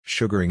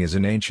Sugaring is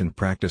an ancient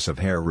practice of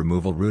hair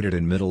removal rooted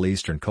in Middle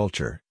Eastern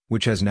culture,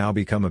 which has now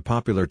become a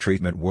popular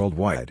treatment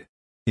worldwide.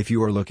 If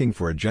you are looking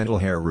for a gentle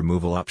hair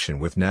removal option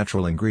with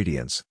natural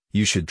ingredients,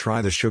 you should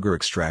try the sugar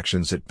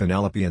extractions at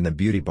Penelope and the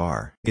Beauty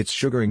Bar. Its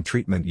sugaring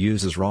treatment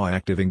uses raw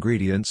active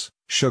ingredients,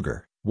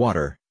 sugar,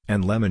 water,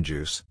 and lemon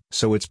juice,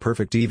 so it's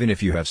perfect even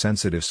if you have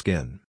sensitive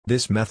skin.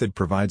 This method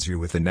provides you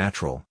with a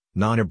natural,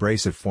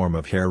 non-abrasive form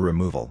of hair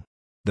removal.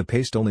 The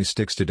paste only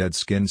sticks to dead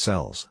skin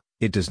cells,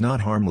 it does not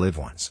harm live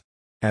ones.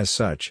 As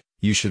such,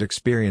 you should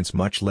experience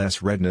much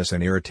less redness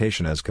and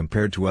irritation as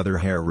compared to other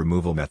hair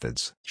removal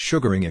methods.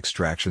 Sugaring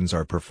extractions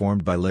are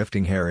performed by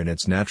lifting hair in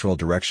its natural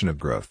direction of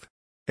growth.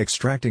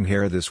 Extracting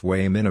hair this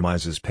way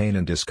minimizes pain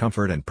and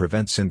discomfort and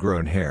prevents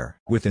ingrown hair.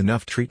 With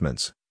enough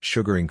treatments,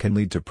 sugaring can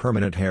lead to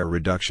permanent hair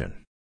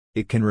reduction.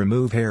 It can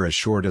remove hair as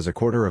short as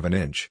 1/4 of an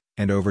inch,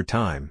 and over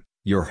time,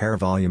 your hair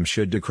volume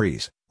should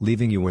decrease,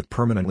 leaving you with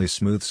permanently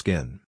smooth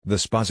skin. The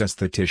spa's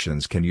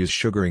estheticians can use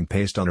sugaring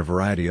paste on a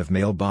variety of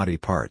male body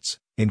parts,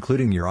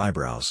 including your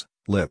eyebrows,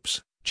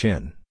 lips,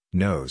 chin,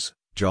 nose,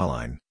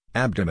 jawline,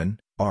 abdomen,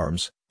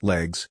 arms,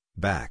 legs,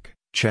 back,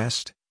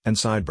 chest, and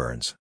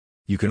sideburns.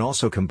 You can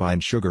also combine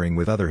sugaring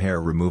with other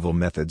hair removal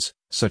methods,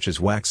 such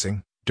as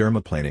waxing,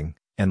 dermaplaning,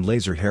 and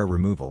laser hair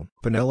removal.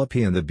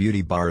 Penelope and the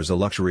Beauty Bar is a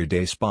luxury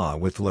day spa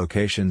with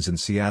locations in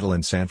Seattle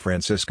and San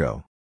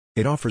Francisco.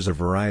 It offers a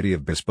variety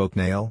of bespoke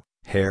nail,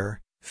 hair,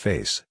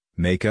 face,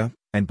 makeup,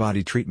 and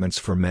body treatments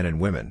for men and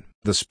women.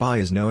 The spa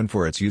is known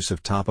for its use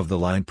of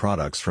top-of-the-line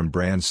products from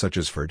brands such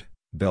as Ford,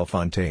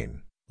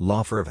 Bellefontaine,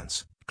 La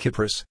Fervence,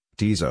 Kypris,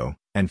 Tizo,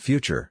 and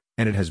Future,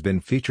 and it has been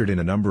featured in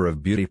a number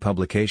of beauty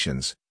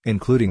publications,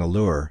 including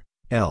Allure,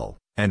 Elle,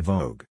 and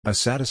Vogue. A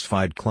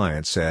satisfied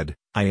client said,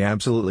 "I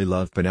absolutely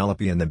love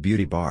Penelope and the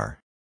Beauty Bar.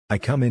 I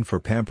come in for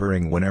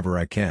pampering whenever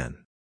I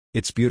can.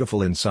 It's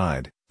beautiful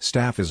inside,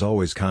 staff is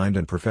always kind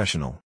and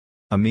professional.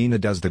 Amina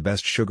does the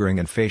best sugaring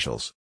and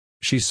facials.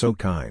 She's so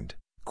kind,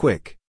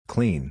 quick,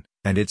 clean,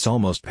 and it's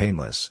almost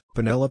painless."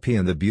 Penelope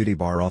and the Beauty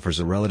Bar offers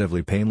a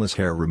relatively painless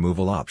hair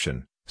removal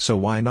option, so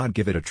why not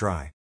give it a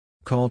try?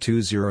 Call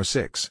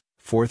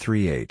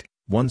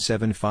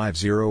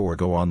 206-438-1750 or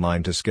go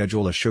online to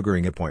schedule a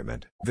sugaring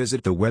appointment.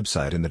 Visit the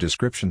website in the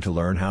description to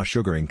learn how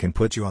sugaring can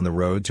put you on the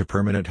road to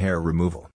permanent hair removal.